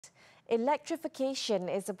Electrification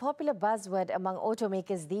is a popular buzzword among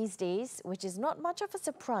automakers these days, which is not much of a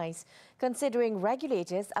surprise considering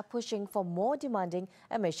regulators are pushing for more demanding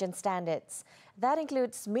emission standards. That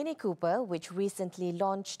includes Mini Cooper, which recently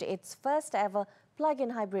launched its first ever plug-in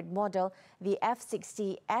hybrid model, the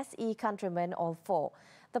F60 SE Countryman All-4.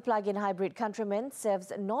 The plug-in hybrid Countryman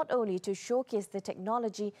serves not only to showcase the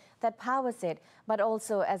technology that powers it, but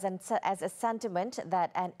also as a sentiment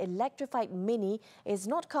that an electrified Mini is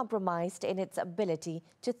not compromised in its ability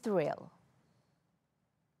to thrill.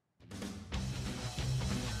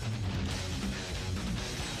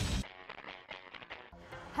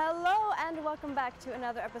 Hello and welcome back to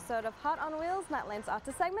another episode of Hot on Wheels, Nightline's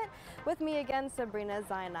Auto segment, with me again, Sabrina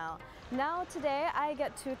Zainal. Now today I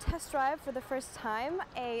get to test drive for the first time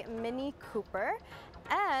a Mini Cooper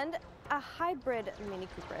and a hybrid Mini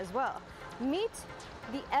Cooper as well. Meet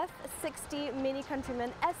the F60 Mini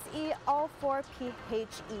Countryman SE All-4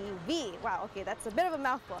 PHEV. Wow, okay, that's a bit of a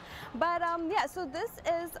mouthful. But yeah, so this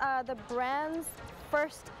is the brand's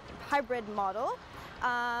first hybrid model.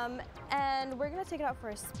 And we're going to take it out for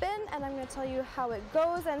a spin, and I'm going to tell you how it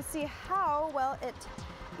goes and see how well it,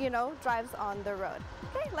 drives on the road.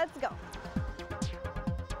 Okay, let's go.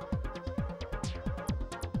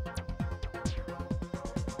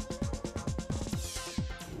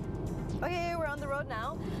 Okay, we're on the road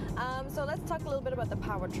now. So let's talk a little bit about the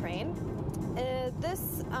powertrain.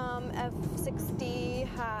 This F60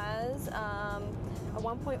 has a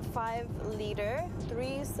 1.5 liter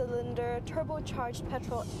 3-cylinder turbocharged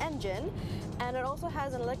petrol engine, and it also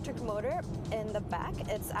has an electric motor in the back.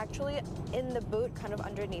 It's actually in the boot, kind of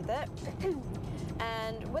underneath it.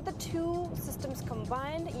 And with the two systems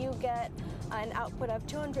combined, you get an output of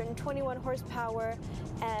 221 horsepower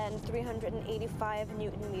and 385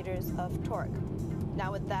 newton meters of torque.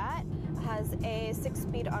 Now with that, it has a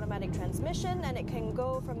 6-speed automatic transmission, and it can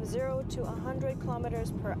go from 0 to 100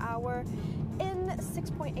 kilometers per hour in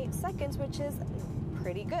 6.8 seconds, which is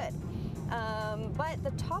pretty good. But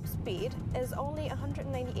the top speed is only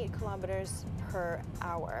 198 kilometers per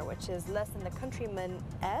hour, which is less than the Countryman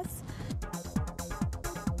S.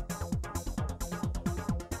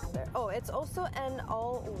 Oh, it's also an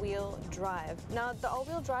all-wheel drive. Now, the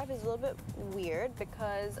all-wheel drive is a little bit weird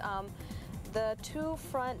because the two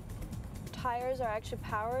front tires are actually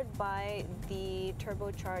powered by the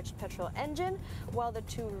turbocharged petrol engine, while the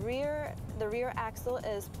rear axle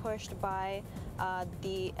is pushed by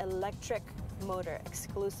the electric motor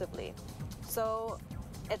exclusively. So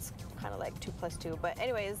it's kind of like 2 + 2. But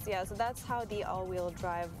anyways, yeah, so that's how the all-wheel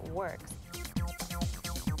drive works.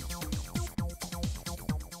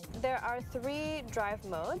 There are 3 drive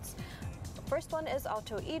modes. First one is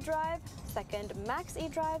Auto E-Drive, second Max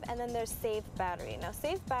E-Drive, and then there's Save Battery. Now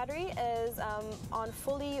Save Battery is on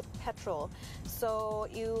fully petrol, so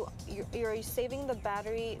you're saving the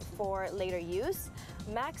battery for later use.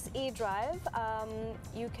 Max E-Drive,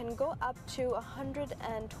 you can go up to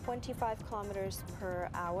 125 kilometers per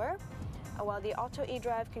hour, while the Auto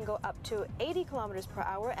E-Drive can go up to 80 kilometers per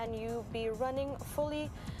hour, and you'll be running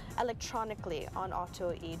fully electronically on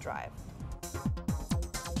Auto E-Drive.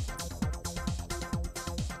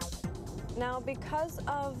 Now, because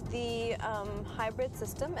of the hybrid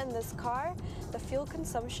system in this car, the fuel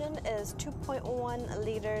consumption is 2.1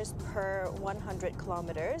 liters per 100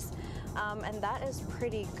 kilometers, and that is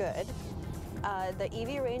pretty good. The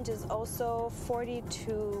EV range is also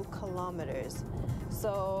 42 kilometers.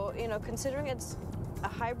 So, considering it's a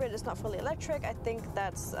hybrid, it's not fully electric, I think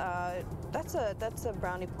that's a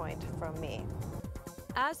brownie point from me.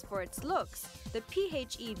 As for its looks, the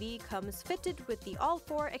PHEV comes fitted with the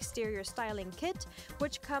All-4 exterior styling kit,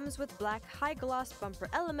 which comes with black high-gloss bumper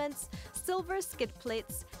elements, silver skid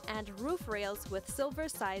plates, and roof rails with silver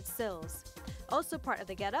side sills. Also part of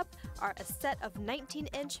the getup are a set of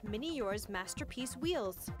 19-inch Mini Yours Masterpiece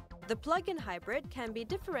wheels. The plug-in hybrid can be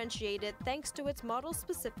differentiated thanks to its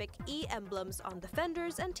model-specific E emblems on the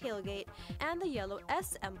fenders and tailgate, and the yellow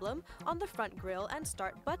S emblem on the front grille and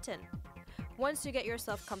start button. Once you get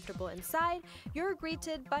yourself comfortable inside, you're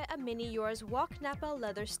greeted by a Mini Yours Walk Napa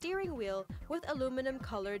leather steering wheel with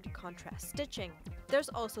aluminum-colored contrast stitching. There's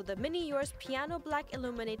also the Mini Yours piano black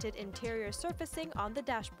illuminated interior surfacing on the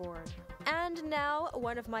dashboard. And now,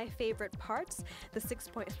 one of my favorite parts, the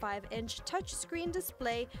 6.5-inch touchscreen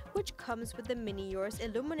display, which comes with the Mini Yours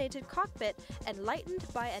illuminated cockpit and lightened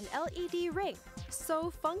by an LED ring.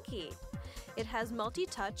 So funky! It has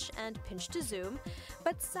multi-touch and pinch to zoom,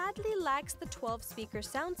 but sadly lacks the 12-speaker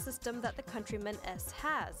sound system that the Countryman S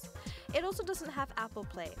has. It also doesn't have Apple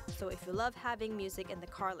Play, so if you love having music in the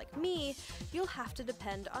car like me, you'll have to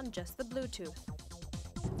depend on just the Bluetooth.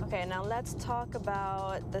 Okay, now let's talk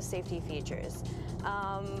about the safety features.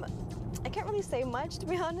 I can't really say much, to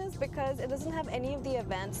be honest, because it doesn't have any of the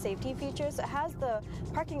advanced safety features. It has the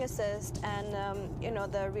parking assist and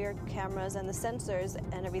the rear cameras and the sensors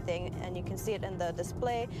and everything, and you can see it in the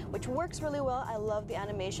display, which works really well. I love the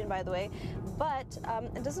animation, by the way, but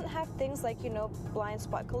it doesn't have things like blind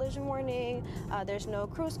spot collision warning. There's no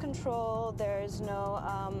cruise control. There's no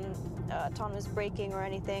autonomous braking or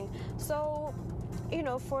anything. So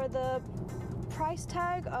for the price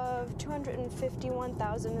tag of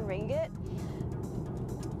 251,000 ringgit,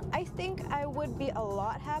 I think I would be a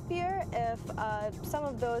lot happier if some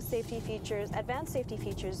of those safety features, advanced safety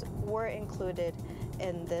features, were included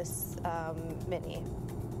in this Mini.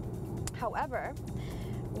 However,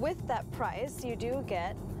 with that price, you do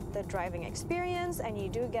get the driving experience, and you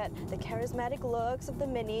do get the charismatic looks of the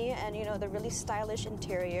Mini, and the really stylish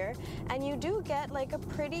interior, and you do get like a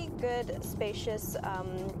pretty good spacious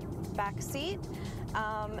back seat,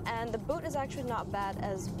 and the boot is actually not bad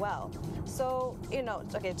as well. So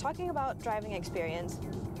okay, talking about driving experience,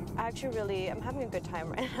 I'm having a good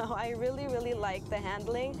time right now. I really like the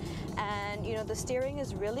handling, and the steering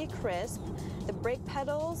is really crisp. The brake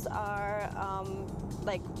pedals are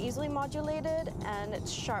like easily modulated, and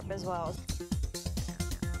it's sharp as well.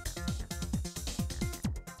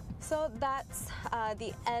 So that's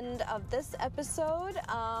the end of this episode,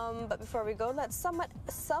 but before we go, let's sum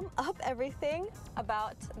up everything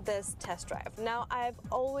about this test drive. Now, I've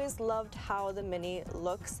always loved how the Mini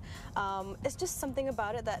looks. It's just something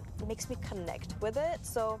about it that makes me connect with it.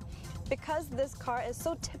 So because this car is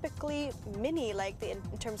so typically Mini, like in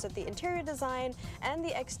terms of the interior design and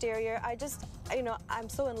the exterior, I'm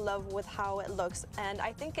so in love with how it looks, and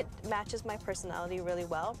I think it matches my personality really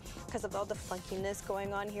well because of all the funkiness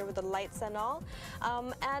going on here with the lights and all.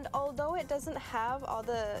 And although it doesn't have all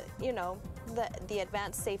the the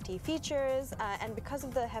advanced safety features, and because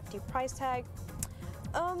of the hefty price tag,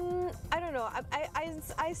 I don't know,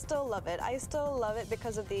 I still love it. I still love it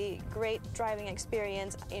because of the great driving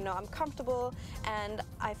experience. I'm comfortable and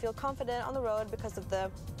I feel confident on the road because of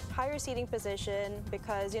the higher seating position,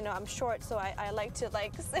 because I'm short, so I like to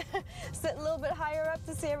sit a little bit higher up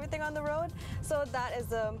to see everything on the road. So that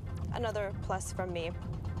is another plus from me.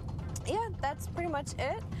 Yeah, that's pretty much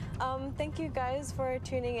it. Thank you guys for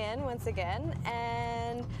tuning in once again,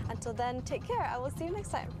 and until then, take care. I will see you next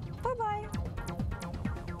time. Bye-bye.